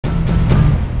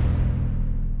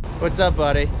What's up,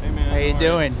 buddy? Hey, man. How you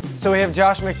doing? So we have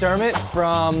Josh McDermitt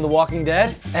from The Walking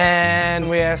Dead, and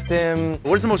we asked him,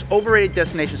 what is the most overrated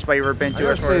destination spot you've ever been to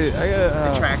as far as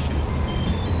attraction?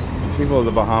 People of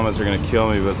the Bahamas are gonna kill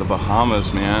me, but the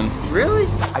Bahamas, man. Really?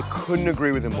 I couldn't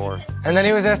agree with him more. and then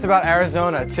he was asked about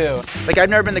Arizona too. Like, I've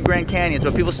never been to the Grand Canyon,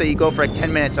 so people say you go for like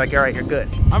 10 minutes, like, all right, you're good.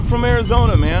 I'm from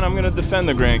Arizona, man. I'm gonna defend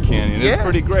the Grand Canyon. It's Yeah.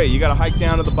 pretty great. You gotta hike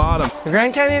down to the bottom. The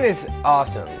Grand Canyon is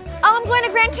awesome. Oh, I'm going to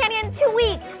Grand Canyon in 2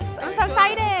 weeks. I'm so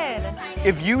excited.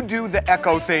 If you do the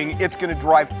echo thing, it's gonna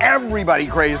drive everybody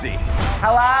crazy.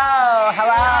 Hello,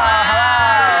 hello,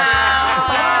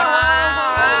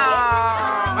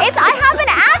 I have an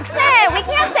accent. We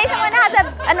can't say someone has an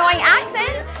annoying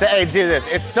accent. Say, do this.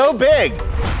 It's so big.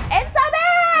 It's so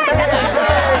big.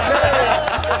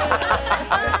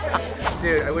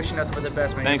 Dude, I wish you nothing but the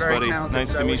best, man. Thanks, You're very buddy. talented, Nice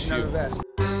so to I meet wish you nothing you. but the best.